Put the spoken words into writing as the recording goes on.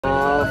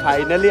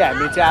Finally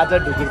हामी चाहिँ आज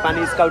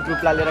ढुकुरपानी स्काउट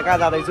ग्रुपलाई लिएर कहाँ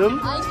जाँदैछौँ?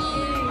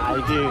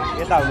 हाइकिङ।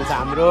 यता हुनुहुन्छ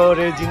हाम्रो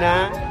रेजिना,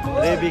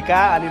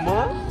 रेबिका अनि म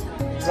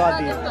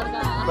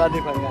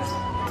प्रदीप खड्का।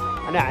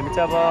 अनि हामी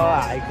चाहिँ अब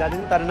हाइक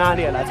जाँदैछौँ, तर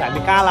नानीहरूलाई चाहिँ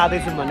हामी कहाँ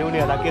लाँदैछौँ भन्ने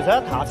उनीहरूलाई के छ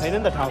थाहा छैन नि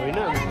त ठाउँ होइन।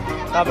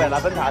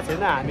 तपाईँहरूलाई पनि थाहा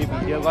छैन, हामी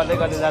भिडियो गर्दै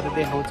गर्दै जाँदा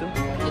देखाउँछौँ।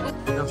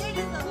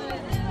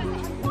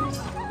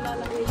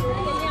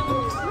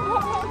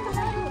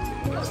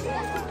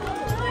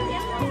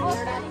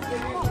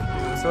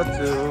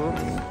 सोध्छु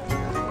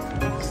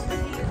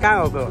कहाँ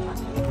गएको?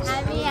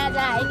 हामी आज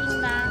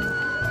हाइकिङमा।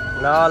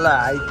 ल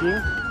हाइकिङ।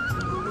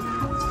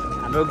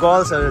 हाम्रो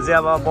गर्ल्सहरू चाहिँ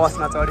अब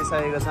बसमा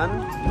चढिसकेको छन्।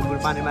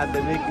 ढुकुरपानी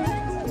माध्यमिक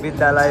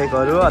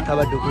विद्यालयहरू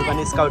अथवा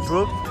ढुकुरपानी स्काउट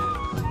ग्रुप।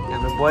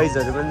 हाम्रो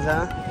बोइजहरू पनि छ।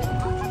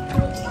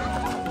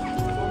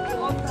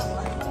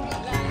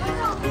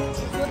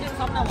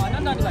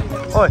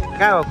 ओ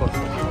कहाँ गएको?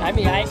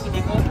 हामी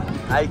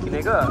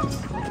हाइकिनेको।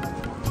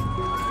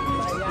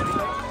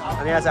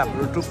 अनि यहाँ चाहिँ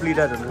हाम्रो ट्रुप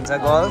लिडर हुनुहुन्छ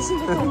गर्ल्स।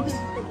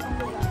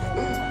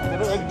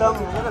 एकदम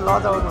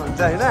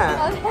लजाउनुहुन्छ होइन?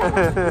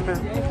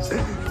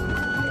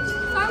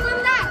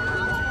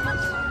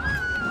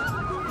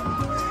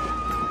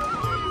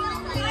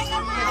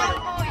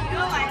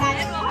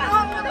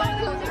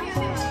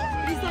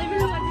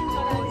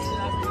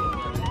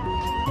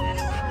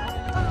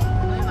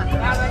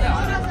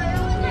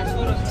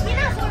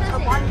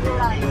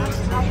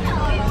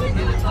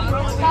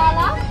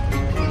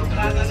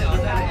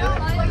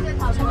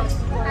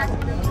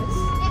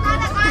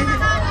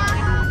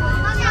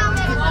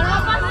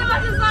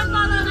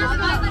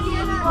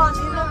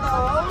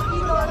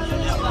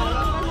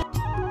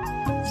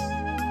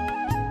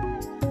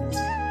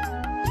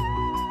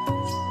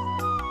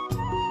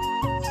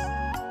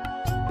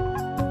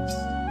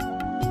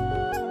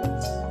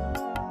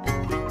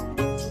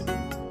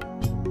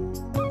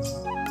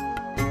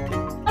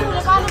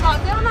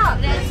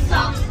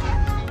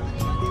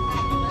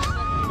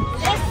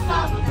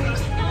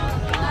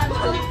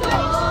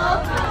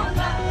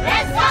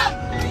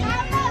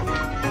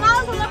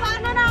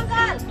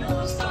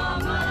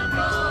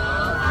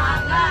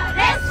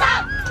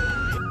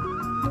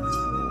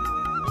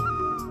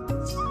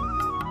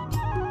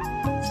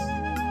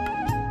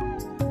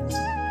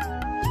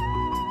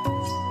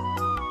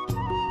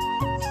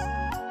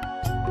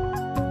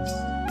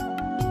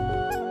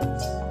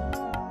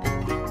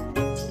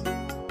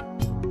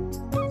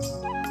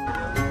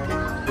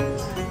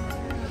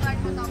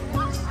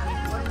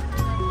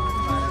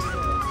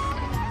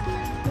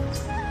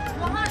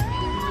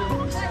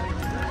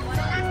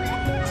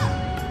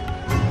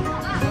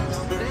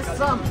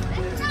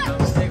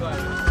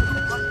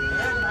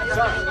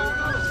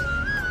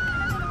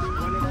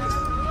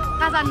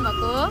 कहाँ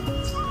जानुभएको?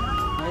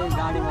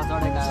 गाडीमा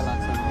चढेका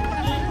लाग्छ।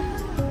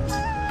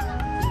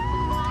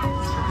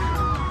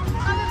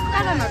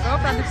 कहाँ जानुभएको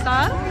प्रदीप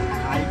सर?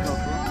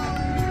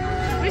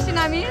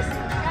 कृष्णा मिस?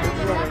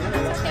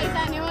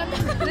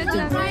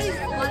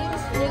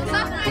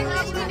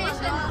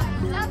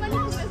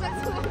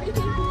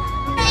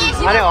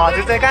 अरे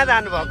हजुर चाहिँ कहाँ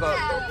जानुभएको?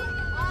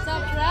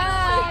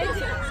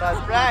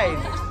 सरप्राइज।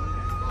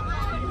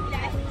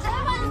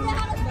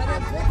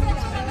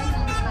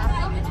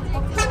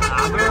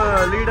 हाम्रो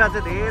लिडर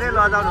चाहिँ धेरै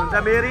लजाउनुहुन्छ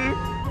मेरी।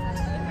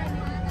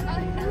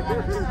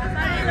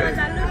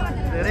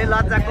 धेरै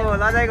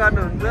लजाइ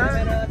गर्नुहुन्छ।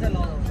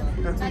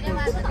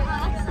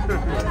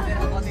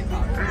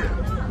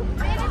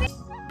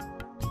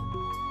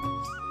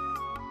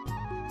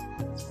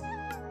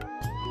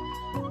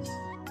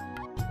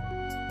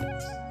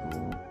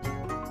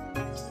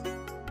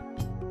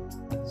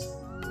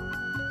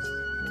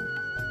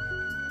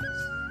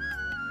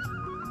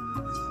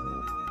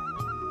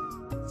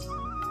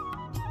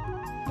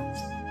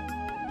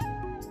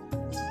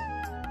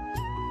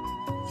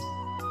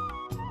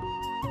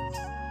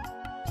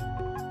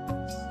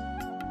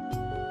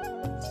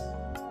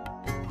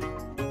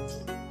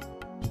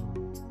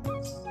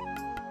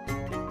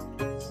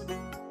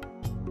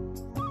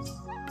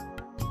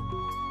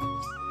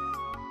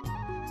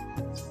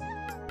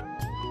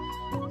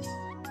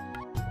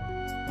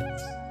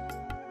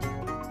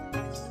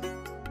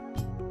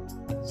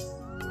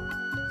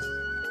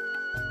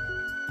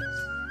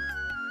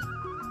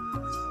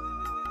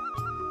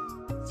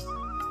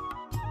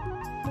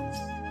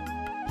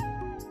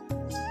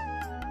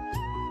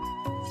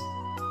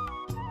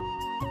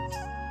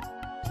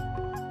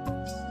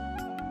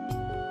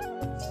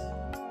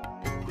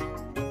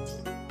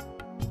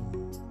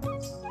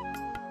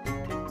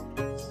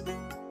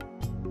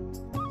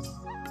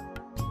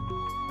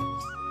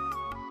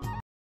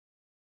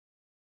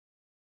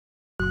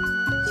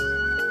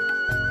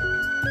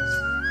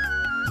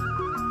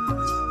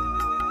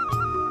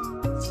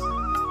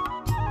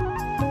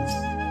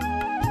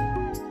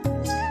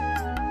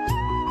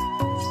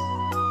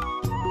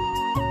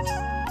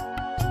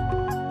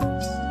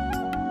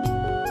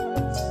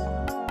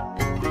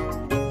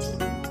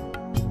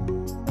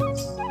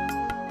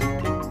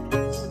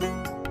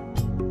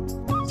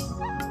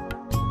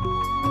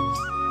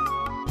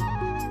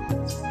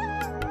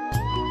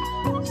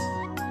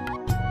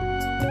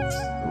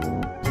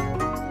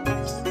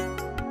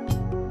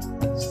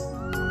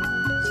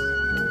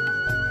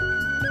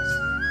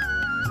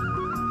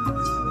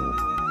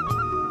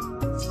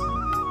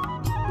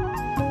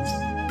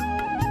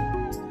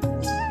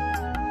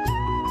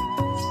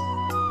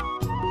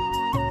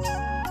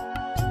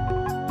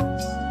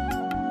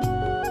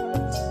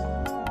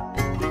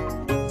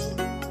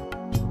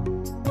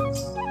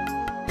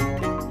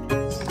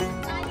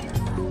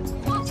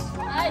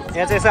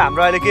 यहाँ चाहिँ यसो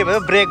हाम्रो अहिले के भयो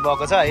ब्रेक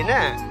भएको छ होइन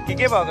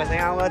के भएको छ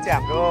यहाँमा चाहिँ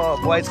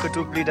हाम्रो बोइजको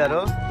टुप लिडर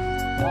हो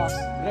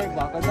ब्रेक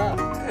भएको छ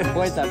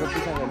बोइजहरू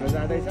पिछा हेर्नु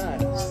जाँदैछ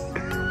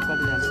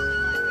कतिजना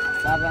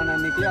 4 जना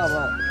निक्ल्यो अब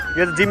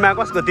यो त जिम्मा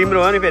कसको तिम्रो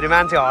हो नि फेरि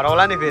मान्छे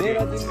हराउला नि फेरि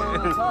मेरो जिम्मामा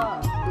छ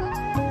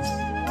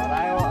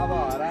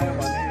हरायो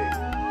भने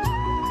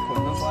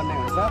खोज्नु पर्ने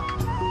हुन्छ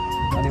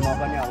अनि म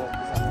पनि अब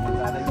पिछा हेर्नु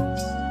जाँदैछु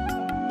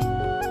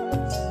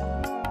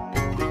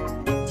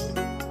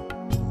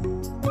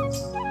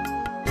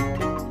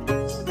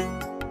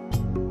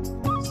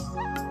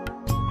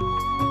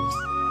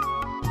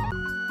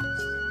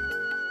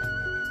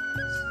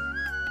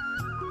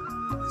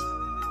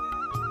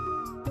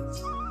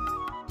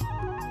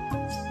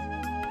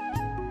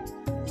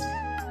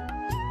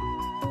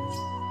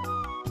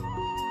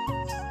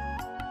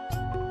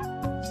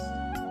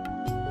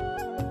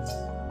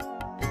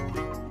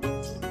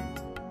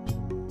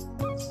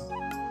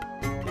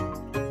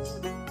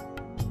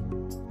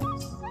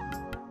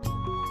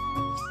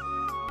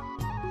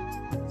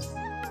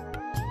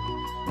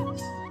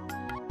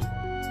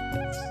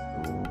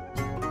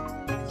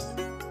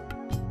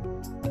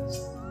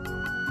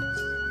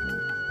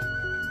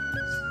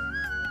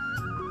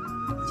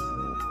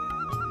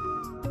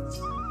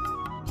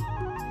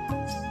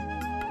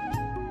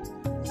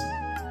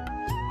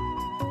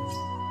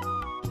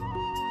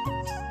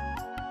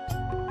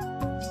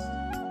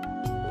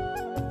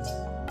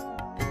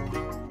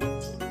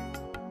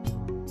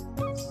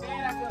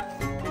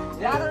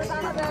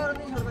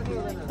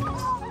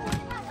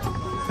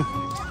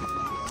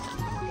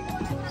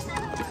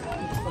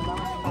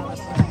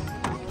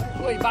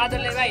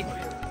बादलले भाइ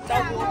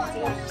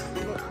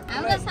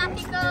हाम्रो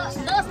साथीको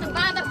दोस्त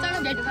बादलसँग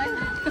भेट भयो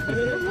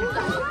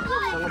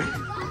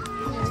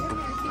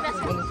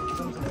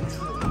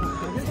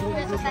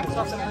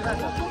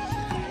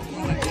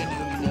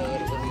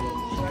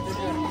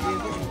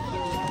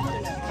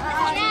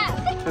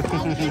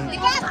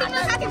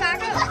साथी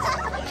भएको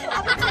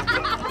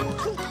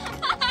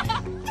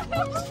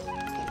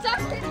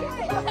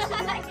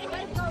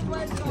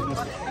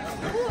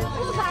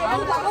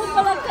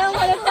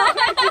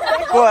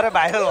को अरे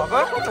भाइरल भएको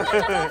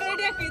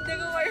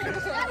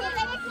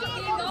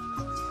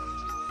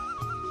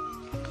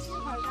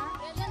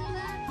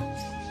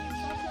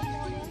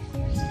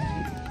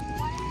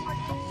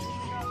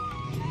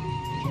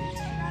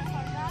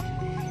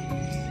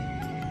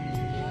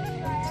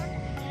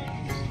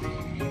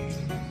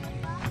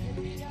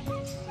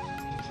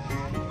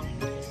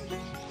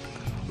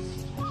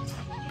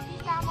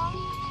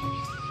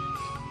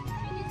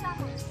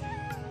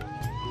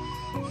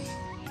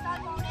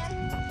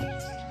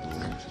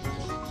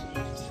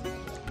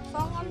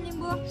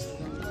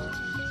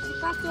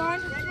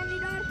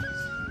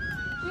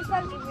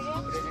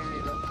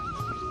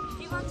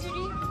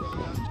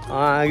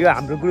यो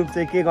हाम्रो ग्रुप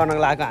चाहिँ के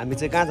गर्नको लागि हामी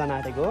चाहिँ कहाँ जान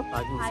आँटेको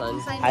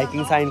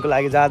हाइकिङ साइनको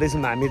लागि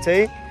जाँदैछौँ हामी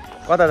चाहिँ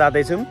कता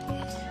जाँदैछौँ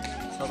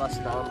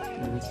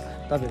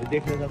तपाईँहरू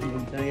देख्न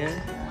सक्नुहुन्छ यहाँ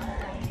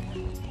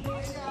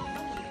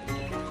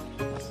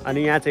अनि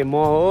यहाँ चाहिँ म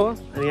हो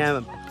अनि यहाँ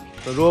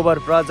Rober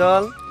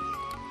Prajal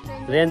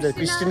ranger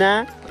Christina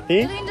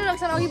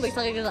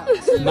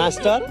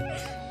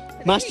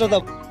master त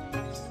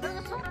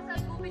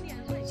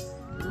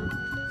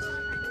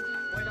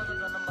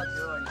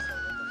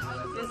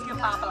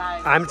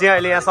हामी चाहिँ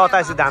अहिले यहाँ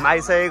 87 धाम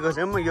आइसकेको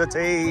छौँ यो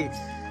चाहिँ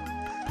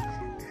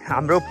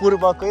हाम्रो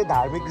पूर्वकै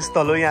धार्मिक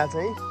स्थल हो यहाँ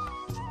चाहिँ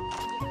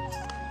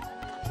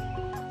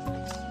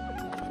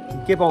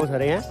के पाउँछ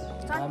अरे यहाँ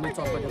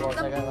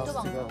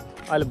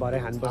अहिले भरे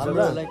खानुपर्छ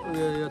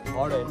यो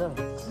थर्ड होइन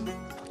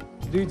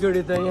 2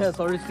 जोडी त यहाँ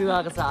सर्भिस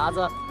आएको छ आज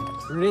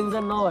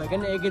रेन्जर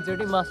नभइकन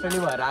एकैचोटि मास्टर नि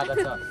भएर आएको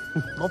छ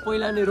म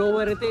पहिला नि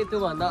रोबर थिएँ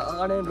त्योभन्दा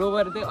अगाडि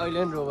रोबर थिएँ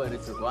अहिले नि रोबर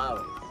छु वाह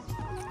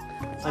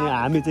अनि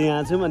हामी चाहिँ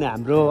यहाँ छौँ अनि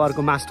हाम्रो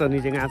अर्को मास्टर नि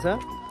चाहिँ कहाँ छ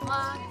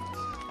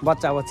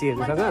बच्चा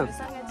बच्चीहरूसँग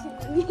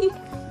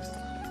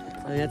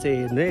यहाँ चाहिँ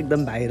हेर्नु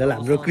एकदम भाइरल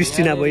हाम्रो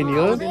क्रिस्टिना बहिनी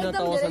हो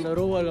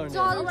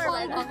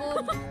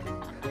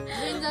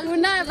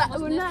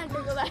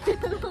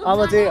अब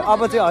चाहिँ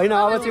होइन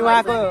अब चाहिँ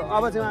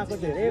उहाँको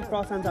धेरै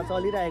प्रशंसा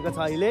चलिरहेको छ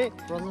अहिले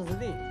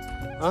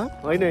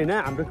होइन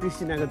हाम्रो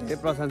क्रिस्टिनाको धेरै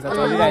प्रशंसा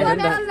चलिरहेको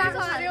छ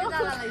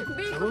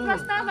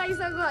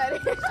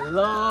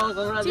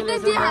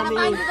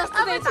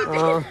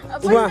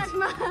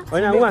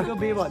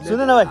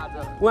सुन्नु न भाइ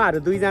उहाँहरू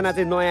दुईजना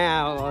चाहिँ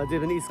नयाँ जे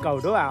पनि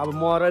स्काउट हो अब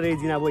म र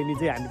रेजिना बहिनी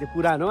चाहिँ हामी चाहिँ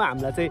पुरानो हो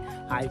हामीलाई चाहिँ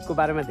हाइकको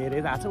बारेमा धेरै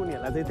थाहा छ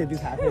उनीहरूलाई चाहिँ त्यति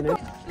थाहा छैन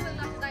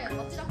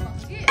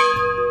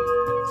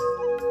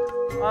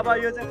अब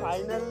यो चाहिँ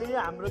फाइनल्ली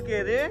हाम्रो के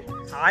अरे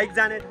हाइक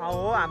जाने ठाउँ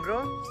हो हाम्रो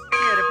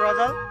के अरे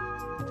प्रजल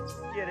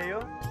के अरे यो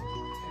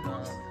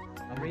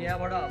हाम्रो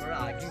यहाँबाट हाम्रो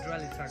हाइकिङ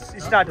ट्रेल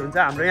स्टार्ट हुन्छ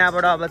हाम्रो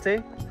यहाँबाट अब चाहिँ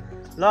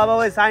ल अब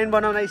साइन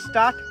बनाउन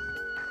स्टार्ट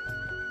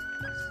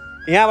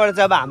यहाँबाट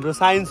चाहिँ अब हाम्रो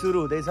साइन सुरु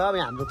हुँदैछ अब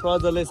हाम्रो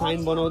प्रजलले साइन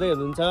बनाउँदै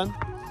हुनुहुन्छ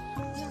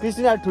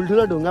क्रिस्टिना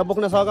ठुल्ठुलो ढुङ्गा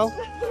बोक्न सकाउ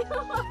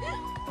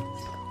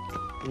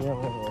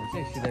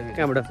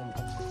कहाँबाट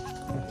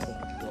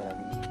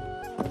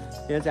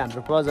यहाँ चाहिँ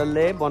हाम्रो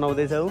प्रजलले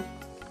बनाउँदैछौ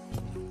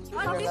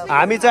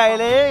हामी चाहिँ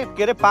अहिले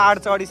के अरे पहाड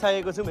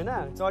चढिसकेको छौँ होइन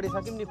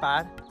चढिसक्यौँ नि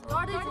पहाड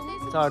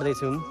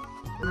चढ्दैछौँ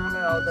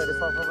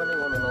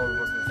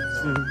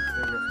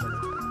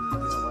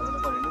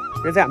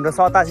यो चाहिँ हाम्रो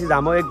 87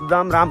 धाम हो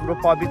एकदम राम्रो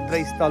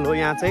पवित्र स्थल हो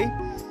यहाँ चाहिँ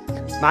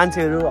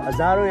मान्छेहरू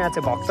हजारौँ यहाँ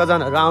चाहिँ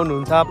भक्तजनहरू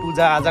आउनुहुन्छ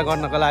पूजा आजा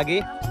गर्नको लागि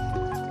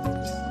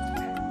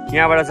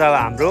यहाँबाट चाहिँ अब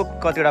हाम्रो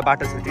कतिवटा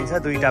बाटो छुट्टिन्छ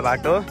 2टा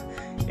बाटो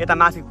यता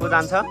माथिको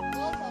जान्छ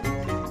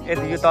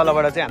यति यो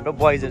तलबाट चाहिँ हाम्रो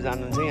बोइजहरू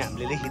जानुहुन्छ यहाँ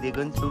हामीले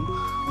लेखिदिएको नि छौँ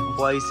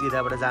बोइज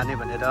यताबाट जाने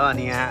भनेर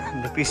अनि यहाँ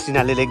हाम्रो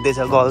क्रिस्टिनाले लेख्दैछ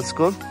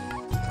गर्ल्सको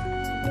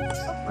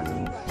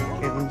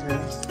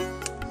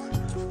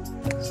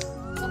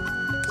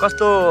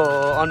कस्तो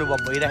अनुभव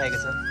भइरहेको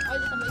छ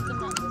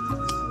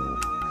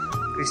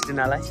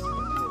क्रिस्टिनालाई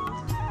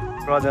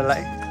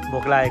प्रजललाई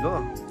भोक लागेको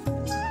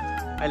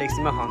अहिले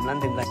एकछिनमा खुवाउँला नि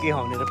तिमीलाई के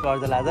खुवाउने र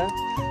प्रजल आज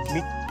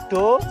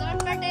मिठो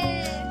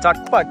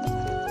चटपट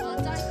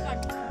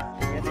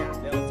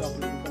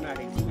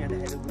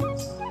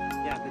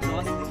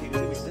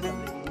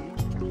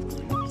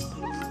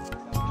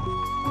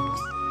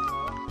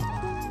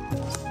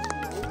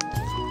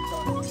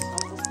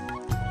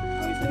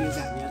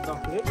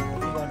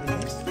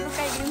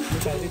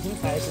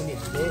खाएको नि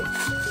हामीले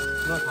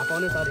नथाहा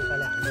पाउने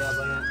तरिकाले हामीले अब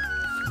यहाँ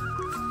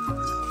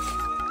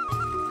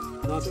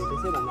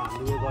नभेटेछ भन्दा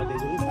हामीले उयो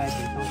गर्दैछौँ सायद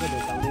भेटाउँछ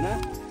भेटाउँदैन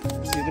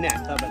त्यो पनि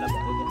हामी तपाईँलाई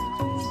भनेको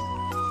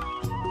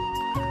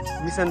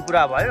मिसन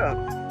पुरा भयो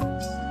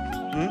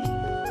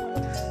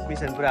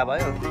मिसन पुरा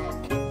भयो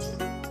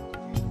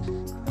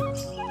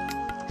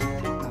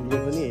हामीले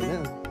पनि होइन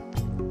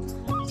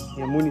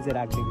यहाँ मुनि चाहिँ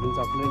राखिदिएको छौँ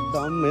चक्लेट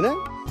एकदम होइन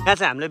यहाँ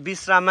चाहिँ हामीले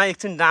विश्राममा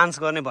एकछिन डान्स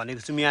गर्ने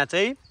भनेको छौँ यहाँ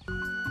चाहिँ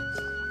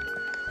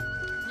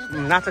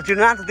नाच्छ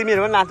छिटो नाच्छ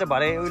तिमीहरू पनि नाच्छ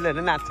भरे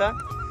उहिलेहरू नाच्छ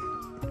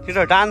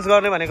छिटो डान्स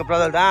गर्ने भनेको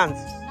प्रजल डान्स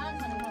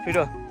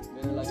छिटो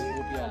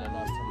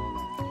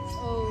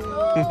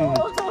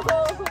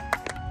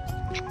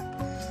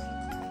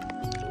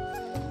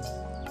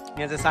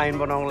यहाँ चाहिँ साइन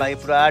बनाउनको लागि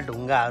पुरा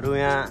ढुङ्गाहरू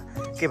यहाँ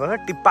के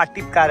भन्छ टिप्पा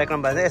टिप कार्यक्रम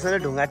भन्छ यसमा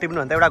चाहिँ ढुङ्गा टिप्नु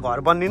भने त एउटा घर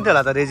बनिन्थ्यो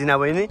होला त रेजिना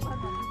बहिनी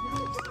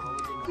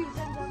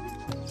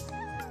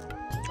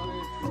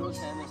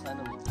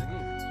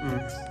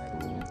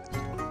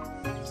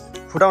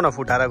फुटाउन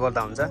फुटाएर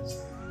गर्दा हुन्छ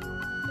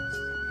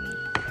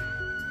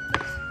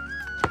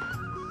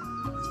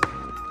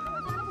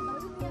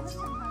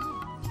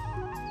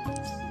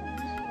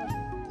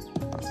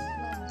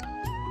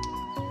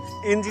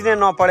इन्जिनियर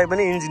नपढे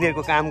पनि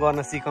इन्जिनियरको काम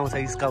गर्न सिकाउँछ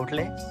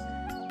स्काउटले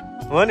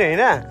हो नि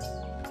होइन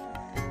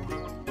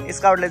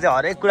स्काउटले चाहिँ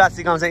हरेक कुरा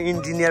सिकाउँछ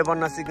इन्जिनियर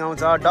बन्न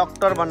सिकाउँछ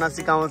डक्टर बन्न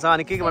सिकाउँछ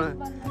अनि के बन्न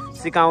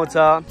सिकाउँछ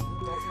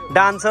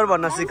डान्सर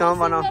बन्न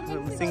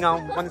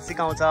पनि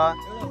सिकाउँछ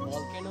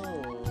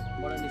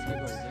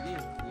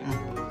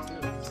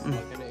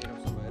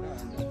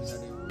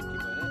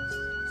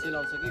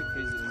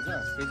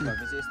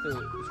यस्तो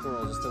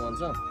स्टोनहरू जस्तो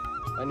भन्छ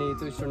अनि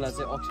त्यो स्टोनलाई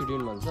चाहिँ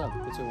अक्सिडियन भन्छ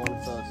त्यो चाहिँ one of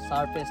the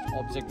sharpest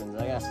object हुन्छ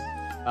क्या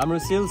हाम्रो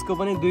सेल्सको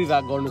पनि 2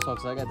 भाग गर्नु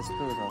सक्छ क्या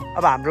त्यस्तो छ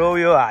अब हाम्रो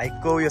यो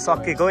हाइकको उयो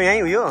सकेको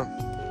यहीँ उयो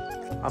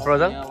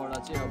प्रजल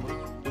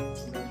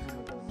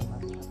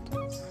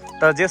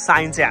तर जे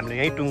साइन चाहिँ हामीले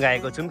यहीँ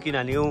टुङ्गाएको छौँ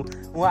किनभने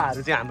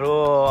उहाँहरू चाहिँ हाम्रो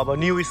अब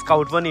न्यू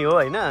स्काउट पनि हो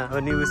होइन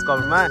न्यू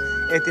स्काउटमा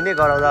यति नै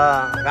गराउँदा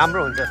राम्रो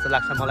हुन्छ जस्तो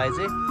लाग्छ मलाई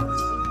चाहिँ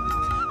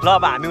ल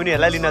अब हामी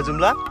उनीहरूलाई लिन जाउँ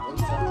ल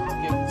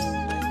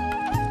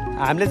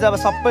हामीले चाहिँ अब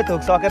सबै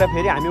थोक सकेर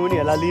फेरि हामी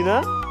उनीहरूलाई लिन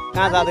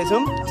कहाँ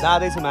जाँदैछौँ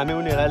हामी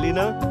उनीहरूलाई लिन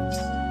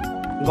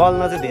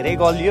गल्न चाहिँ धेरै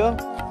गलियो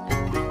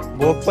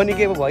भोक पनि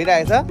के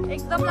भइरहेछ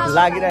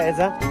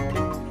लागिरहेछ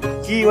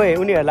कि हो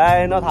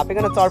उनीहरूलाई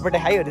नथापिकन चटपटे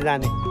खाइहरू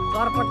जाने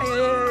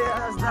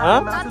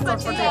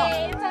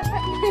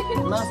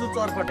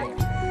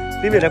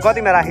तिमीहरूले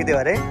कतिमा राखिदियो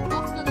अरे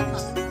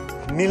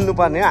मिल्नु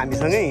पर्ने हो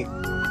हामीसँगै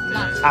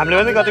हामीले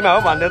पनि कतिमा हो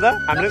भन्दै त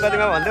हामीले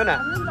कतिमा भन्थ्यौ न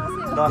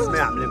 10 मै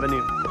हामीले पनि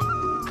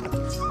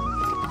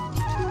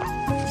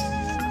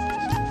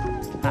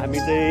हामी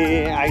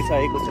चाहिँ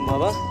आइसकेको छौँ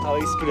अब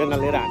स्टुडेन्टलाई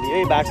लिएर हामी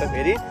यही बाटो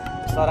फेरि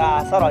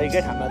सरासर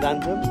हइकै ठाउँमा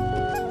जान्छौँ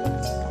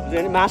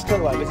मास्टर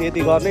भएपछि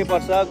यति गर्नै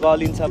पर्छ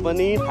गलिन्छ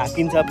पनि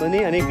थाकिन्छ पनि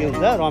अनि के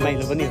हुन्छ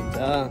रमाइलो पनि हुन्छ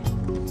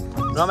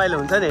रमाइलो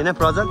हुन्छ नि होइन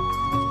प्रजल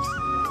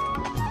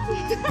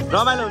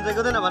रमाइलो हुन्छ कि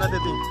हुँदैन भन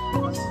त्यति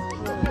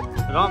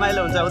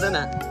रमाइलो हुन्छ हुँदैन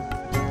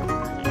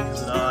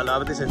ल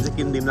अब त्यसो भने चाहिँ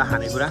किनिदिउँला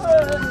खानेकुरा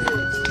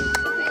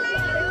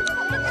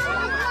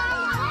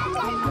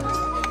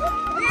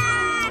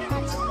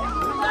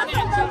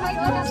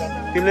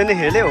तिमीले नै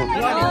खेल्यौ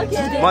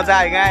मजा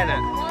आयो आएन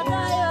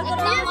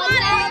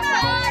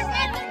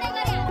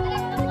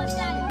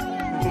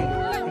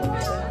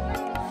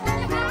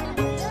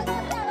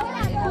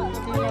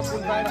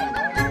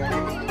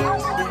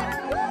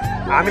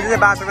हामीले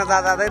चाहिँ बाटोमा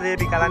जाँदा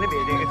रेबिकालाई नै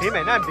भेटेको थियौँ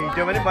होइन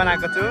भिडियो पनि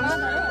बनाएको छु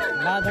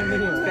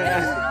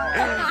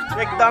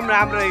एकदम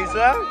राम्रो रहेछ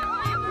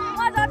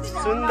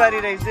सुन्दरी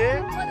रहेछ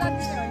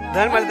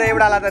झन् मैले त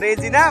एउटालाई त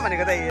रेजिना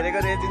भनेको त हेरेको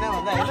रेजिना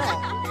भन्दा होइन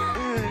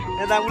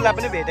यता उसलाई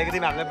पनि भेटेको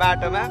थियौँ हामीले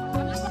बाटोमा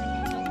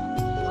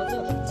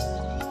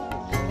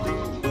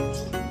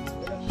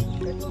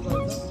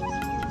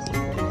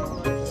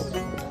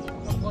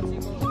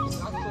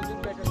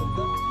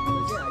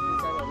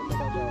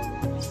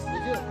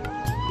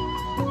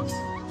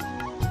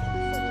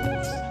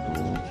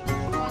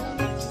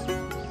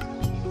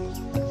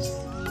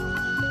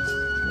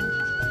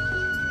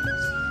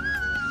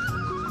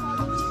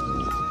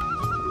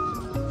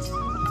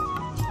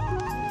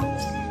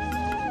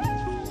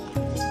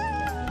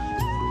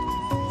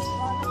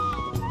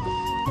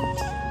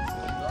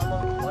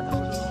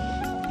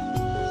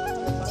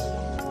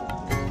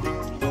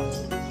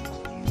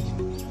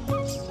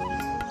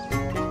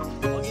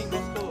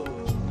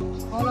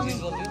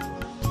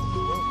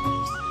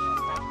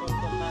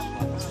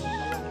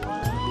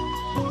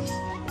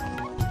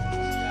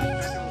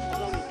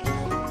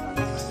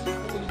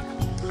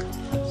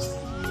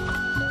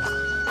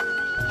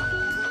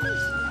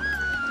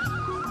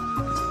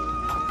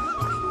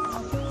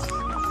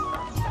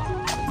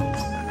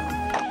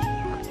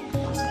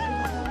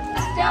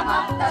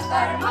मक्त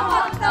कर्म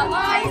भक्त म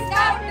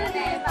स्काउट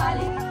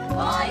नेपाली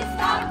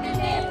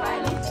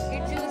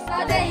इट्छु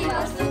सदैव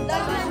शुद्ध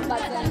मन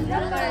वचन र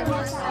कर्म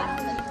साथ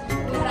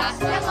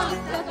राष्ट्र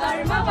मक्त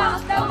कर्म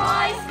भक्त म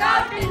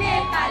स्काउट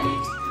नेपाली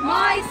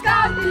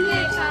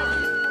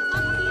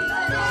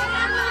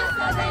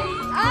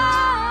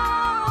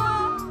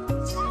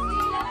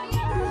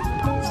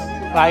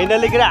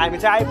फाइनली के हामी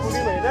चाहिँ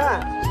आइपुग्यौँ होइन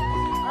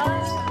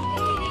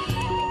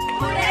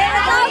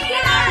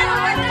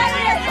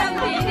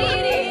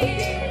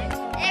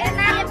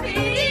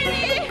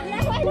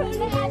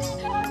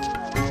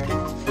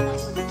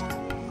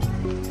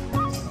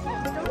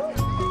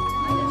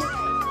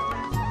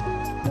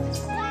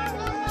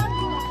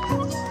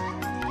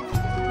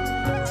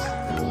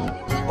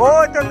ओ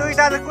त्यो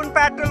दुईटा चाहिँ कुन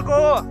पेट्रोलको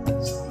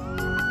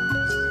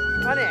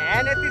अनि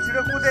ह्यान यति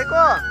छिटो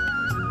कुदेको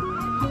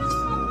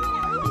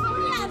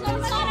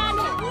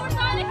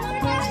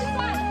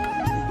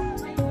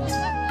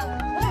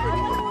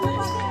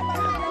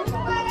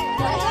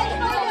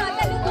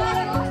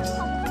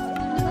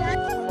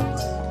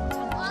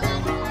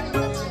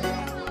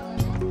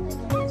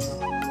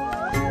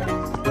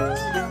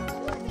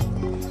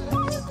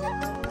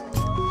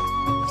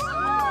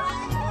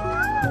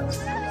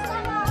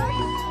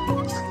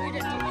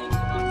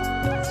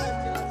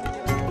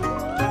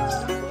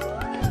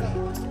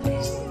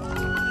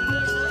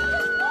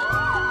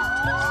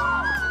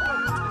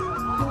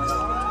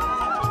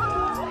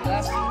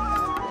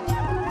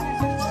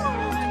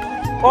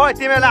ओ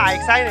तिमीलाई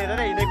हाइक साइन हेरेर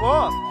हिँडेको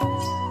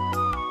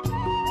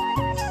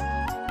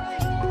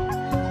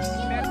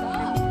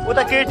ऊ त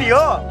केटी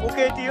हो ऊ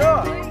केटी हो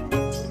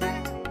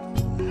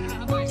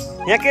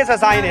यहाँ के छ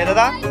साइन हेर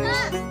त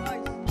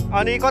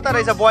अनि कता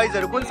रहेछ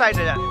बोइजहरू कुन साइड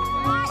जाने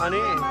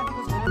अनि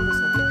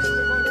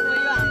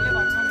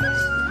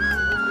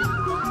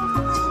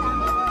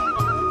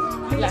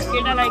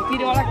केटालाई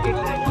तिरवाला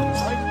केटा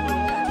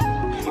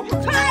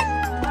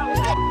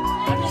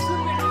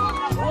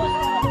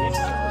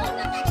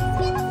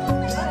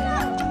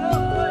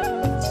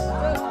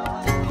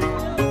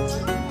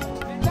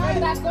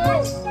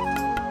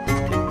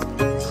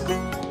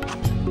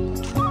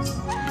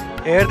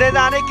हेर्दै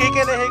जाने के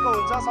लेखेको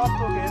हुन्छ सब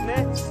थोक हेर्ने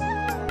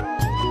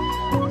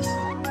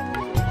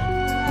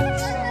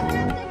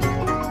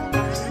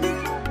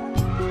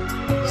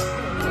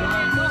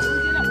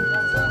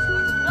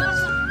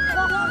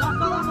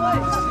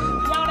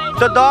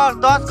त्यो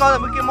 10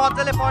 कदम कि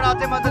मजाले पढाएको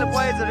चाहिँ मजाले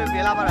बोइजहरू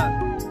भेला पर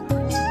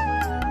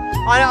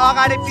अनि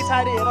अगाडि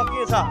पछाडि हेर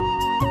के छ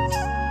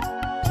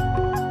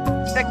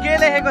त्यहाँ के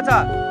लेखेको छ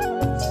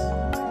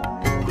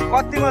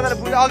कति मजाले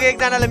बुझ अघि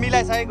एकजनाले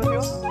मिलाइसकेको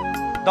थियो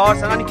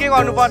दर्शन अनि के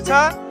गर्नुपर्छ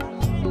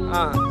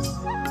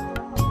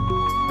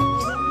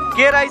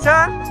के रहेछ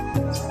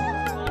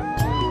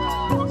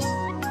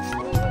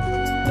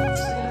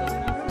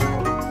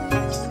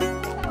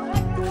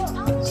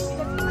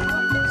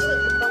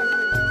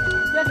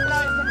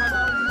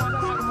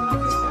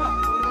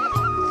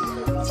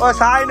ओ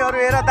साइनहरु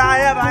हेर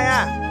दायाँ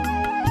बायाँ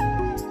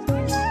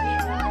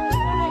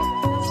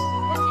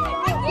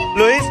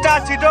लो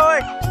स्टार्ट छिटो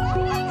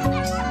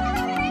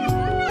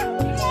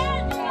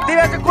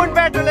तिमी चाहिँ कुन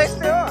पेट्रोल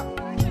यस्तै हो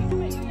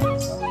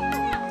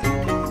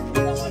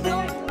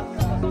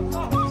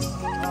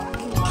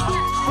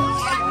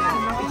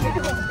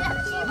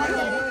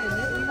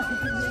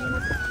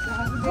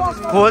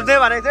खोल्दै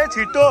भनेको चाहिँ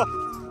छिटो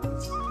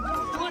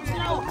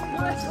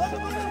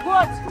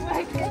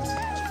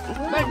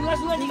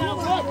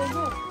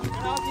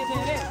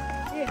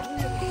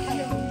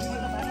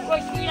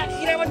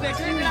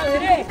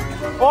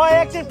ओ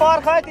एकछिन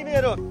पर्ख है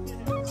तिमीहरू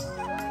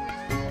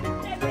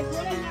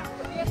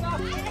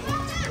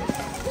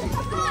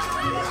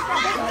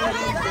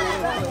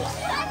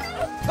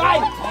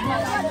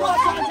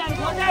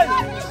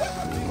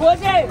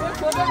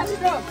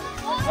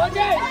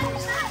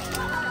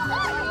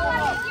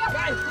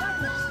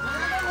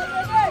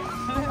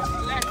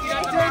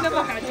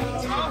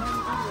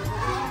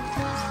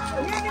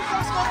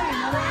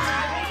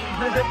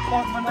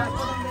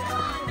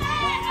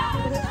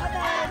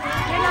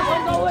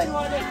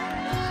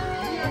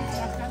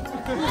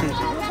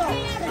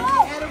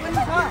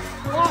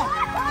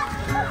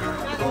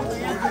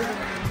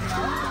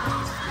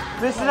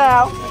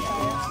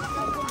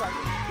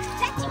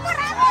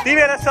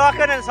तिमीहरू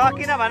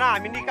सकिन भन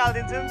हामी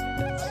निकालिदिन्छौँ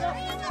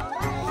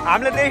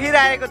हामीले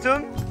देखिरहेको छौँ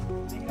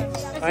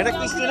होइन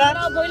क्रिस्टिना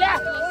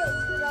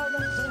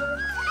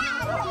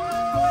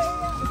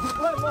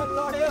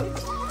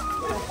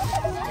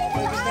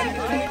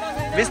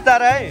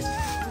बिस्तारै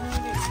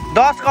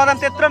 10 कदम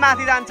त्यत्रो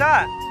माथि जान्छ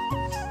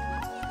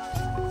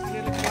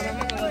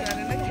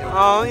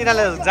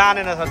यिनीहरूले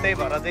जानेन छ त्यही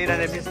भएर चाहिँ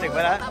यिनीहरूले मिस्टेक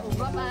भएर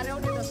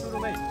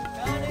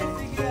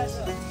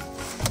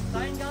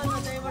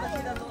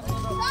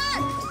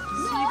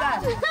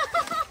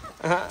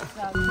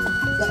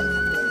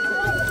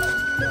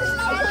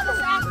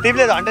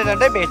तिमीले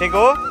झन्डै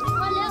भेटेको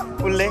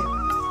उसले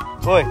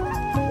ओइ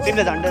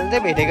तिमीले झन्डै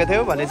भेटेको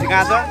थियौ भनेपछि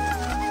कहाँ छ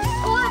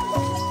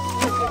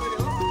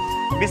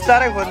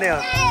बिस्तारै खोज्ने हो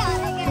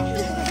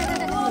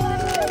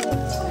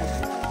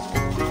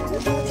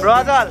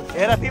रजल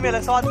हेर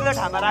तिमीहरूलाई सजिलो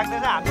ठाउँमा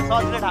राख्दैन हामीले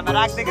सजिलो ठाउँमा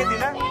राख्दिएकै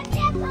थिएन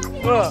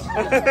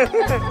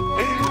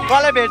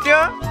कसले भेट्यो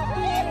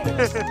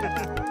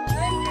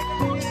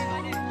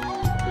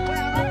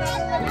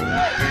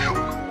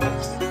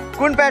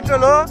कुन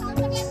पेट्रोल हो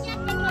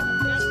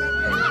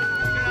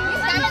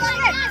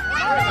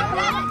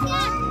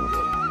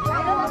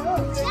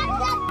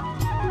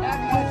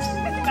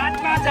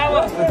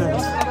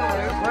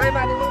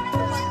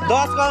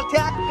दस कल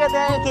ठ्याक्कै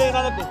दिएको थियो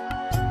यिनीहरूले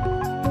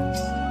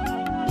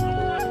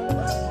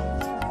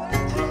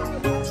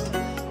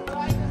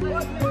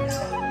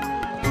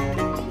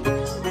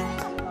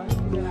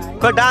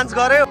खोइ डान्स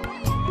गर्यो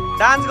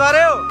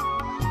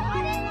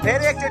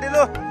फेरि एकचोटि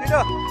लु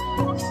छिटो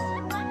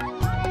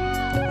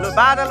लु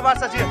बादल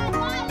वर्षा छिटो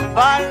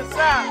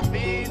वर्षा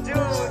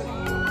बिजुली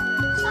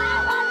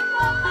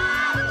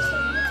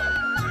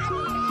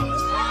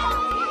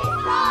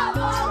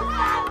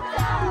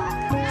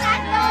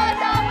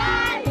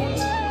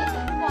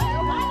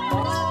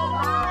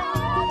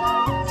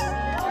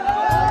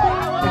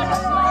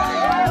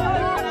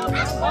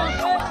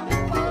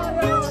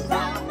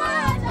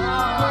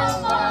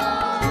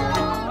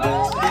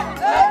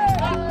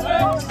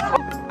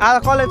आज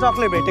कसले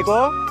चक्लेट भेटेको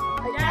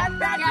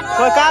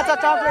खोइ कहाँ छ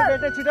चक्लेट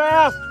भेटे छिटो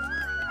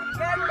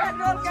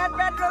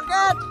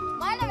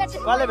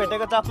कसले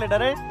भेटेको चक्लेट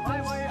अरे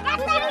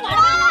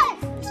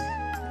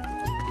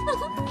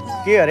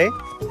के अरे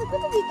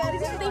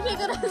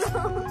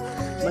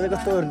मैले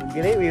कस्तो के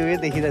अरे उयो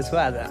देखिरहेको छु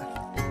आज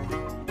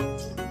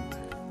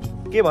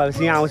के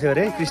भएपछि यहाँ आउँछ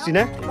अरे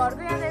क्रिस्टिना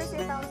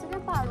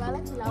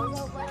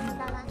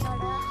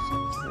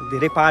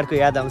धेरै पहाडको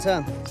याद आउँछ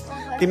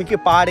तिमी के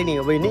पहाडे नि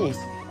हो बहिनी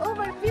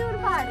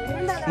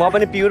म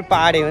पनि प्युर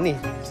पहाडे हो नि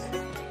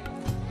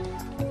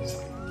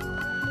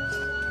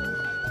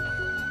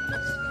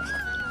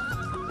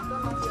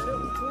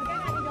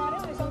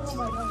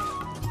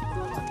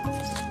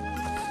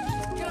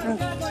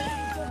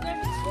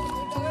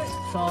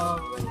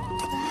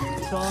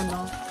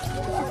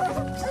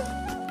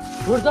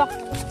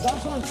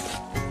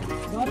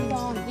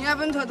यहाँ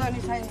पनि छ त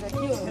नि साइन त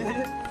के हो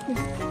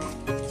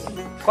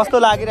कस्तो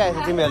लागिरहेछ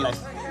तिमीहरूलाई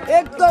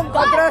एकदम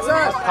खतरा छ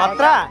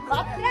खतरा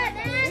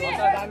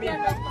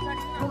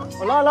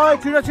ल ल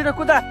छिटो छिटो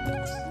कुदा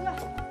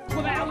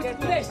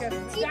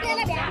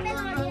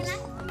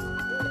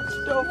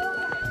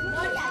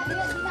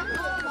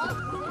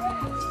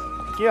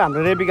के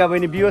हाम्रो रेबिका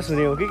बहिनी बिहोस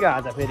हुने हो कि क्या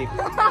आज फेरि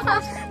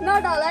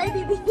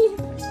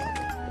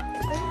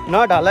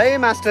नढलै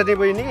मास्टरनी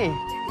बहिनी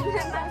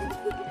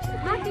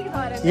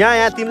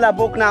यहाँ तिमीलाई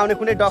बोक्न आउने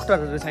कुनै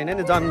डक्टरहरू छैन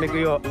नि जन्मेको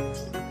यो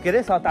के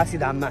अरे 87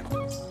 धाममा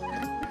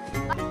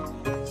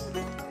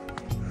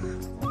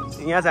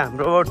यहाँ चाहिँ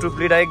हाम्रो ट्रुप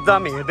लिडर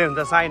एकदम हेर्दै हुन्छ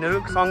साइनहरू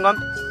सङ्गम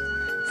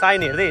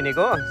साइन हेर्दै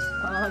हिँडेको हो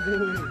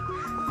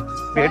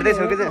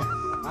भेट्दैछौ कि चाहिँ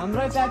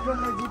हाम्रो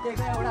पेट्रोलले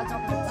जितेको एउटा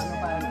चक्लेट खानु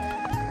पाएन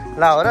ल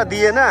हो र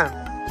दिएन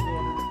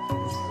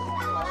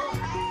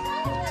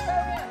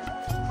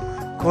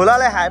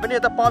खोलालाई खाए पनि यो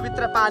त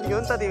पवित्र पानी हो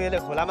नि त तिमीले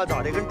खोलामा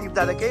झरेको नि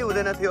टिप्दा त केही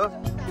हुँदैन थियो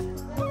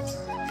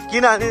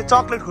किनभने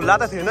चक्लेट खुल्ला त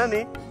थिएन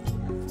नि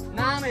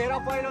नाम हेर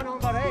पहिलो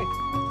नम्बर है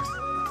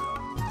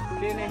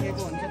के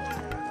लेखेको हुन्छ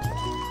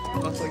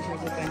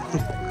पैसाको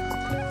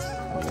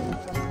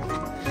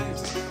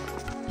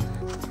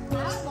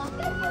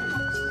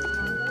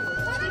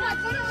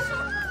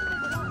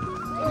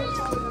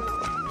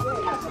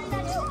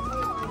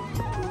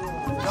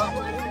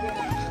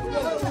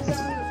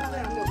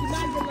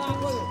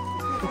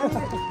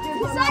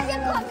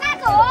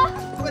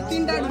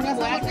तीनटा ढुङ्गा छ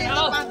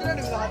पाँचवटा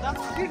ढुङ्गा छ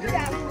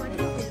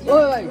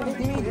ओइ भाइ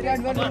तिमी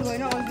स्टार्ट गर्नु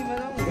होइन अन्तिममा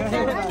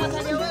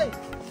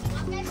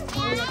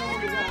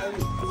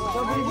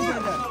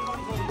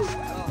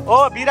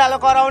ओ बिरालो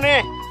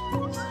कराउने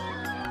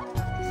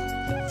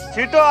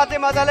छिटो अति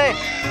मजाले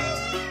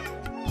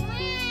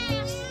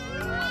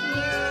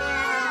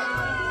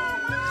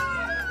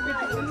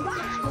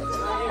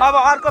अब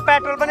अर्को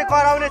पेट्रोल पनि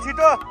कराउने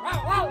छिटो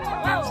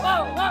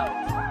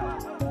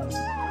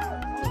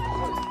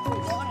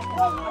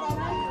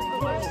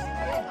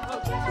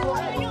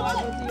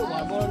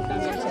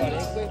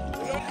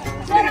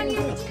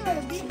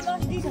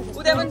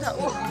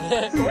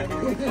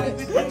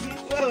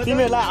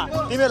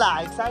तिमीलाई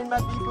हाइट साइनमा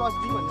B+D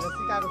भनेर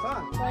सिकाएको छ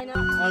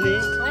अनि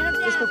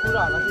त्यस्तो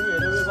कुराहरूलाई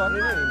तिमीहरूले उयो गर्ने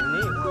नै होइन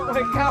नि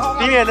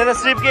तिमीहरूले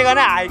सिर्फ के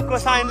गर्ने हाइटको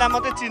साइनलाई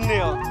मात्रै चिन्ने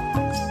हो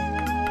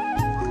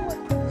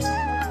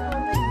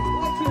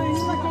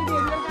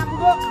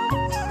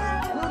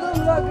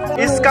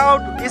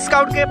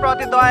स्काउट के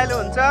प्रति दयालु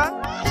हुन्छ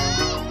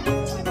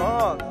हो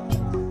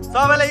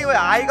सबैलाई यो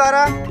हाई गर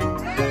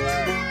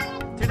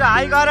छिटो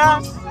हाई गर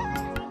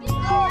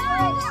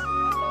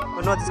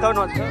नजिस्काउ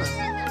के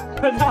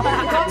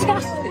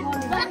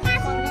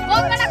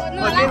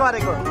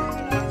गरेको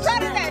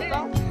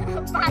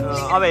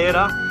अब हेर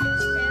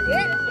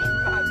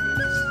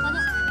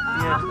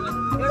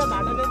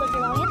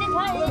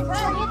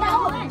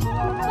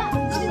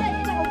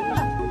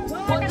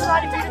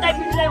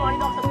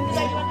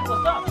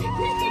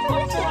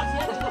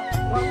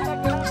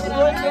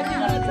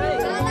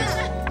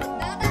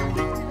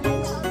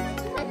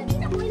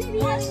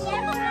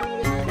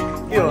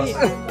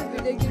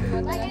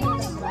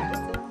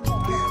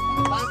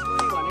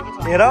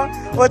हेर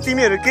ओ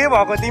तिमीहरू के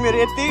भएको तिमीहरू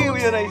यति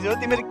उयो रहेछ हो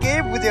तिमीहरू के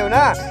बुझ्यौ न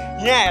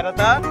यहाँ हेर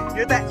त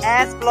यो त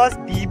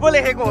S+V पो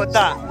लेखेको हो त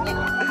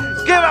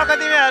के भएको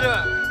तिमीहरू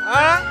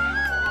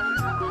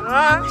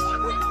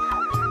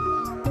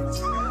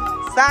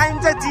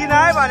साइन चाहिँ चिना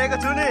है भनेको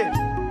छु नि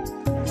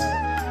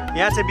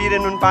यहाँ चाहिँ बिरे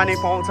नुन पानी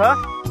पाउँछ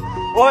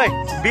ओइ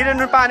बिरे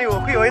नुन पानी हो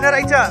कि होइन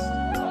रहेछ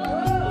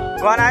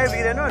बनायो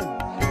बिरे नुन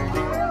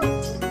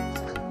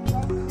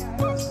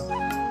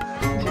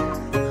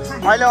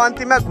अहिले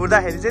अन्तिममा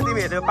घुर्दाखेरि चाहिँ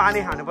तिमीहरूले पानी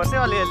खानुपर्छ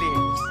अलिअलि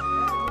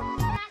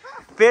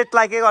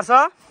पेटलाई के गर्छ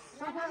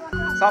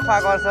सफा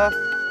गर्छ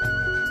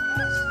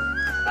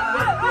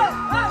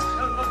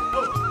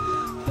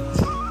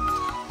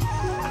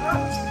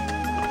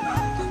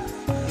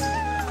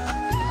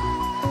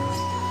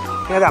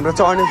यहाँ हाम्रो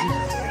चढ्ने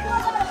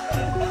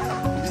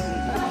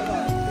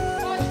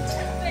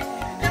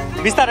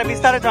बिस्तारै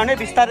बिस्तारै चढ्ने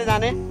बिस्तारै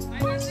जाने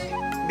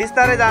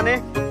बिस्तारै जाने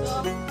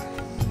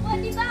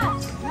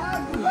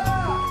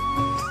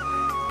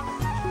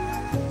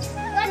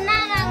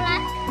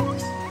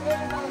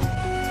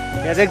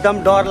यहाँ चाहिँ एकदम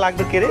डर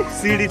लाग्दो के अरे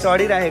सिडी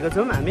चढिरहेको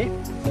छौँ हामी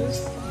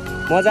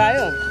मजा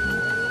आयो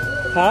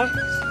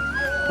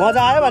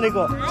मजा आयो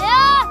भनेको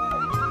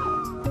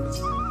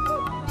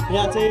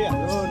यहाँ चाहिँ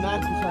हाम्रो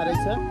नाक दुखा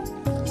रहेछ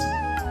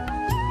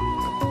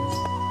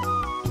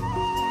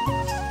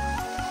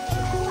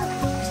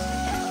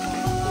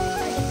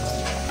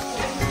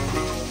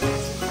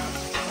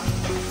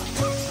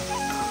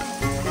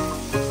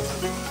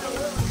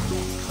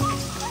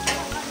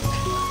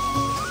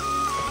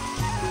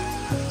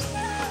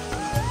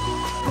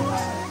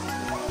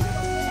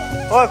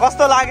ओ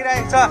कस्तो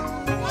लागिरहेको छ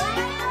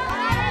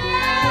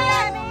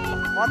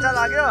मजा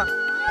लाग्यो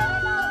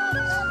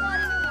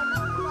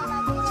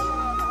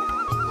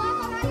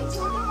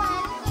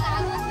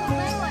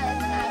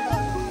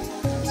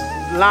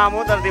लामो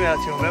तर तिमीहरू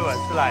छेउमै भयो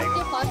जस्तो लागेको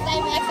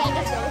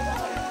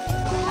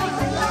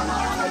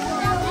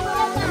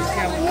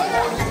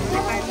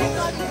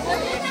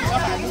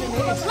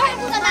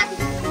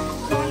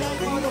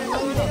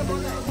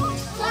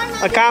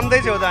कामदै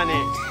छेउ त अनि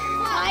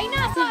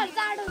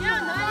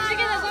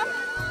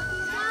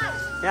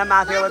यहाँ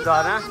माथि अब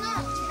झर्ना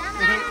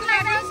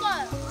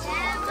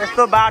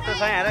यस्तो बाटो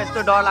छ यहाँ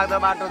यस्तो डर लाग्दो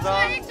बाटो छ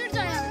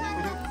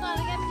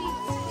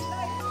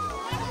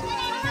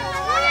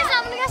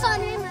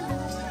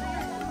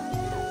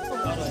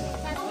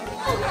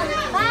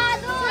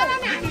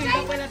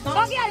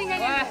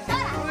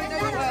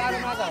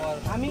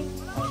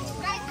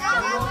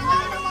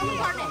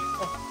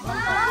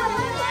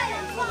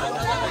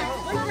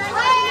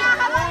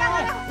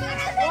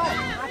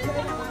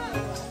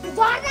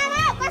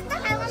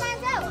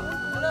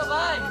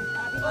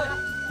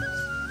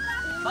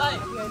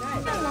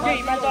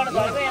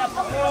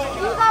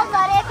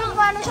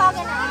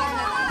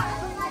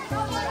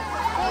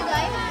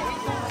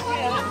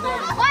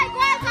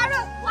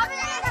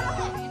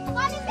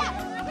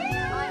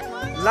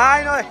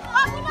लाइन ओए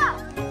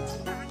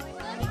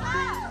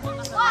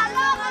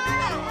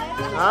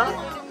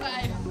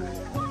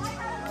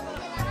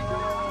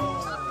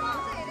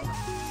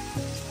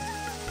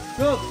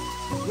चुप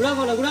बुढा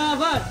बोला बुढा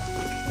आभार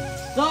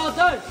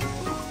 70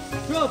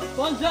 चुप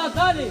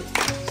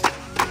 75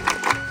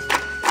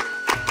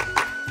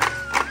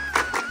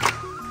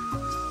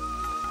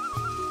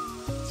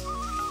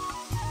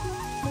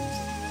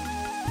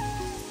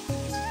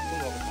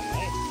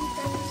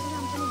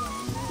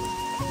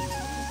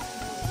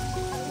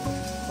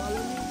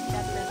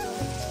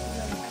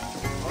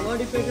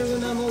 अगाडि पेट्रोलको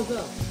नाम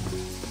आउँछ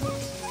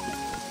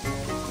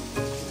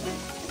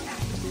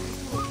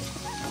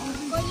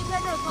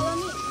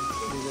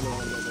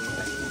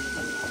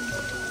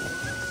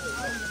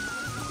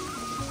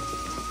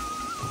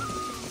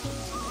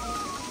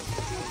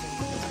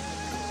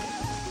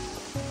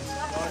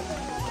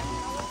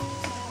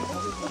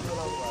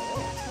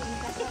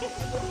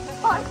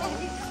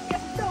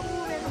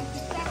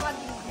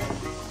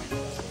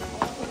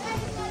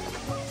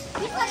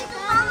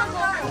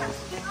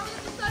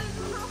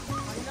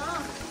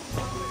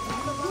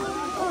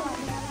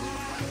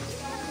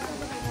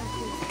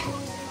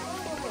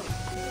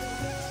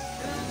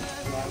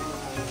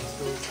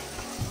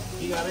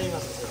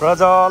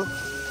प्रजल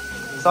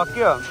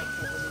सक्यो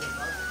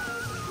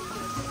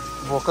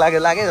भोक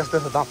लाग्यो जस्तो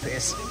छ त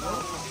फ्रेस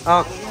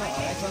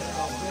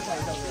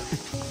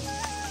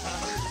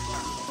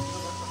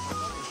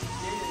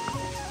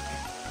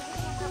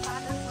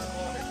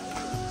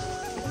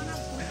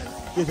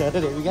के छ त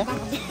रेबिका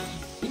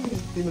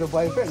तिम्रो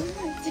बोयफ्रेन्ड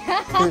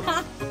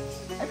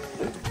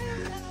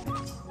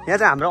यहाँ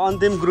चाहिँ हाम्रो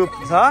अन्तिम ग्रुप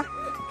छ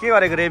के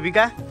गरेको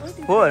रेबिका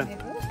फोर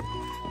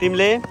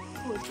तिमीले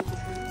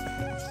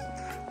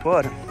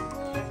फोर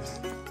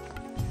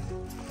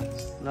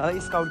ल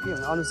स्काउट के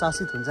हुन्छ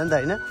अनुशासित हुन्छ नि त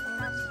होइन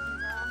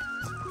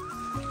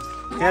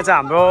यहाँ चाहिँ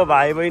हाम्रो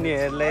भाइ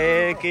बहिनीहरूले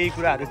केही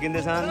कुराहरू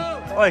किन्दैछन्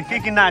ओइ के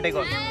किन्न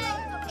आँटेको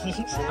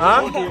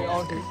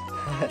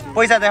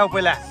पैसा देखाऊ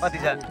पहिला कति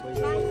छ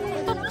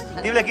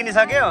तिमीले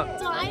किनिसक्यौ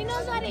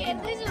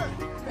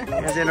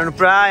यहाँ चाहिँ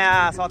पुरा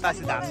यहाँ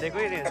 87 धाम दिएको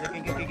के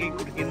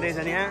किन्दैछ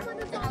नि यहाँ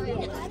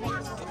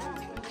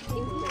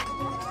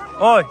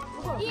ओइ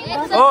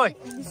ओइ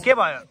के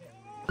भयो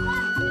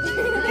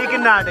के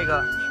किन्न आँटेको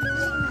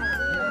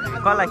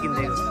कसलाई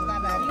किन्दैको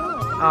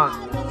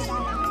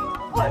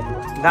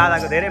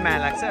दादाको धेरै माया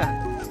लाग्छ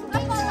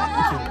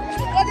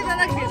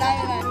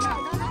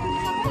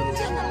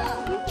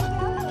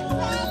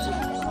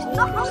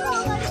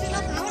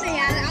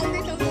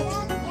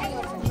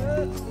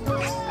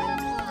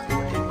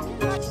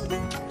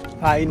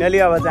फाइनली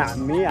अब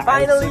चाहिँ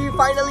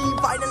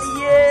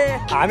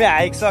हामी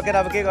हाइक सकेर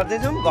अब के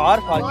गर्दैछौँ घर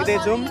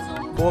फर्किँदैछौँ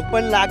भोक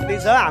पनि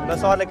लाग्दैछ हाम्रो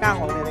सरले कहाँ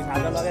खुवाउने अरे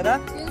खाजा लगेर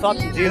सब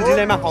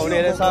झिलझिलैमा खुवाउने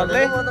अरे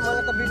सरले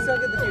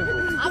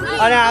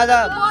अनि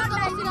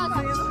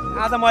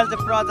आज मैले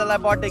चाहिँ प्रजालाई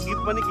बर्थडे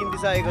गिफ्ट पनि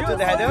किनिदिइसकेको छु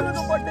देखाइदेऊ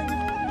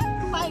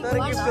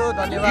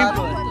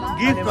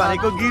गिफ्ट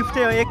भनेको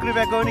गिफ्टै हो 1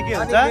 रुपियाँको पनि के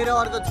हुन्छ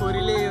अर्को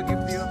छोरीले यो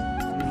गिफ्ट दियो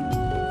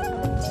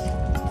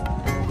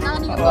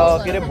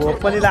के अरे भोक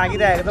पनि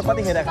लागिरहेको छ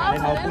कतिखेर खाने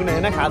ठाउँ पुग्ने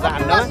होइन खाजा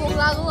खानमा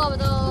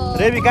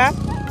रेबिका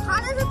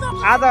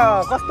आज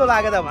कस्तो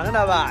लाग्यो त भन न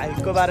अब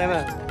हाइकको बारेमा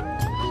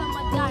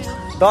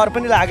डर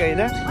पनि लाग्यो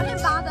होइन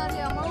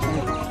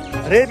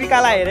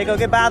रेबिकालाई हेरेको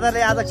कि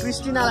बादरले आज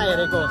क्रिस्टिनालाई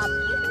हेरेको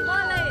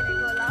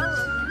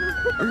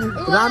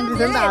राम्री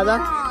छ नि त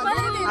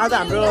आज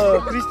हाम्रो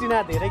क्रिस्टिना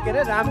धेरै के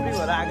अरे राम्री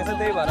भएर आएको छ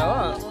त्यही भएर हो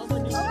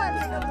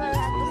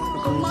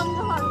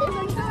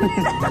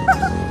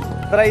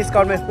तर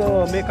स्काउटमा यस्तो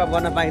मेकअप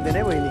गर्न पाइँदैन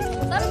है बहिनी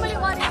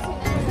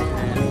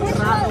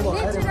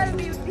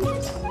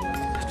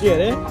के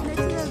अरे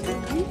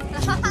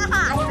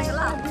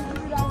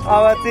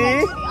अब चाहिँ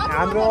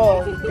हाम्रो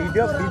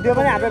भिडियो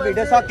पनि हाम्रो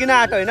भिडियो सकिन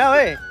आँट्यो होइन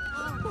है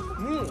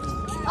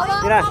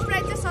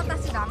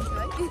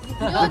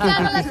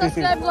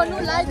सब्स्क्राइब गर्नु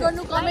लाइक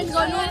गर्नु कमेन्ट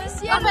गर्नु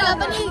तपाईलाई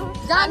पनि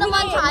जानु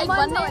मन छ हाइक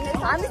भन्ने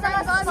हामीसँग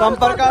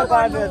सम्पर्क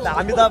गर्नु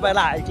हामी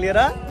तपाईलाई हाइक लिएर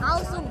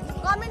आउँछौँ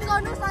कमेन्ट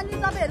गर्नुस् अनि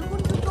तपाईहरु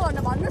कुन कुन हो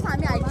भन्नुस्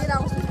हामी हाइक लिएर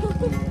आउँछौँ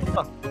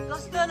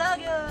कस्तो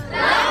लाग्यो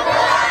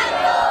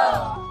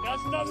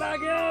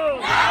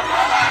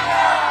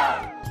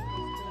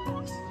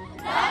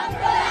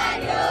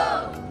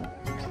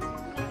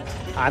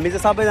हामी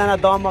चाहिँ सबैजना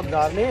दमक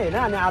झर्ने होइन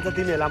अनि आज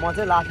तिमीहरूलाई म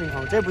चाहिँ लाफिङ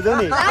खुवाउँछु है बुझ्यौ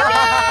नि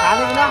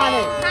खाने कि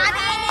नखाने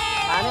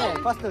खाने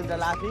कस्तो हुन्छ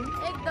लाफिङ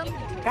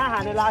कहाँ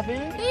खाने लाफिङ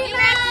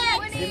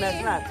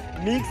डिमेक्समा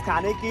मिक्स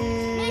खाने कि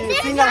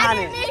सिङ्गल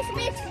खाने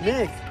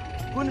मिक्स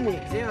कुन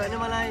मिक्स जे भने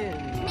मलाई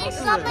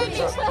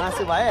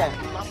मासु भए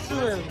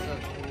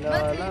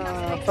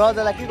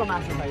प्रजालाई के को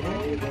मासु खाइने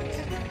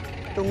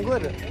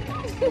टुङ्गुर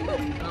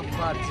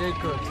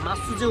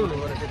मासु चाहिँ हुनु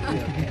पर्यो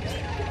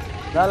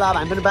ल अब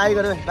हामी पनि बाई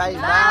गऱ्यौँ बाई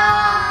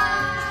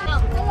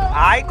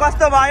हाई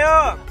कस्तो भयो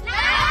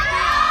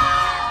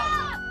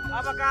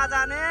अब कहाँ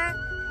जाने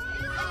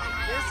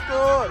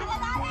स्कुल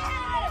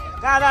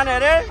कहाँ जाने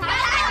अरे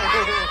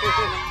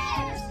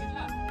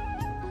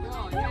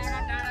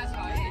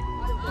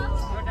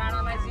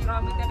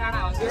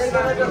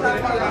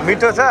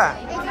मिठो छ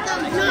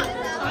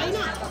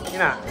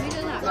किन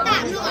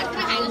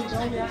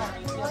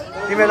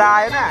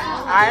तिमीलाई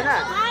आएन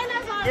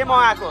के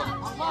मगाएको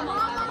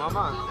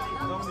मोमो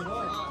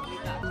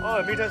ओ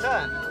मिठो छ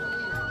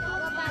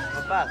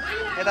बस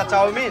यता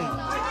चाउमिन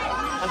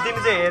अनि तिमी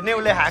चाहिँ हेर्ने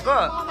उसले खाएको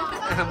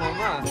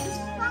मोमो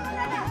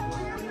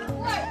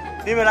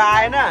तिमीलाई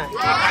आएन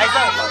खाइछ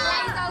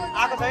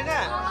आएको छैन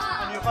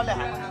अनि यो कसले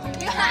खाएको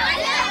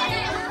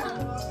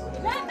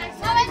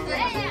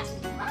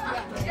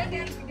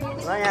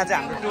र यहाँ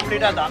चाहिँ हाम्रो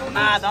टुप्लिटा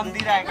धम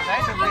दिइरहेको छ है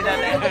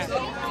टुप्लिटाले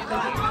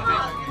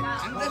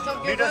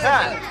मिठो छ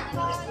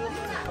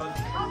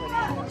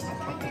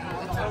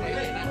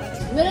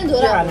मेरो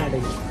धोरा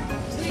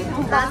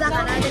बाजा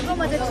खाना आएको म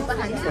चाहिँ थुक्पा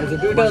खान्छु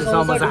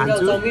समोसा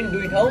खान्छु चाउमिन 2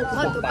 ठाउँ म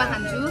थुक्पा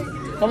खान्छु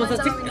समोसा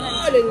चिक्क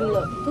ल्याइदिनु ल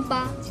थुक्पा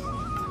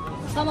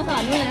समोसा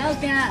हाल्नु न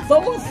त्यहाँ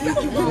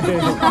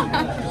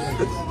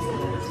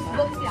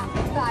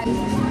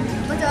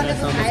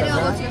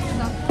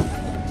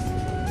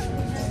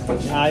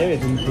आयो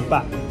थुक्पा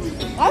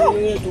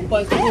थुक्पा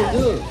यस्तो हुन्छ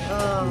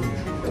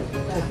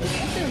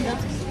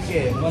के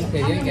मन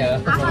फेरि क्या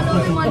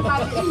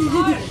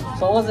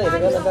समोसा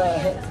हेरेको त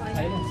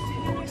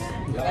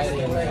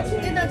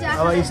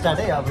अब स्टार्ट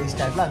है अब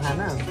स्टार्ट ल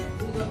खाना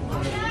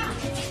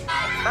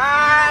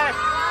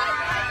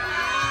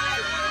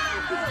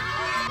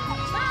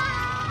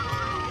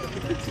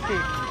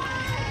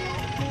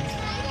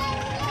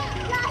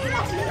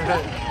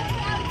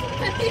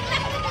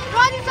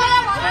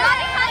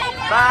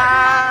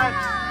Bye.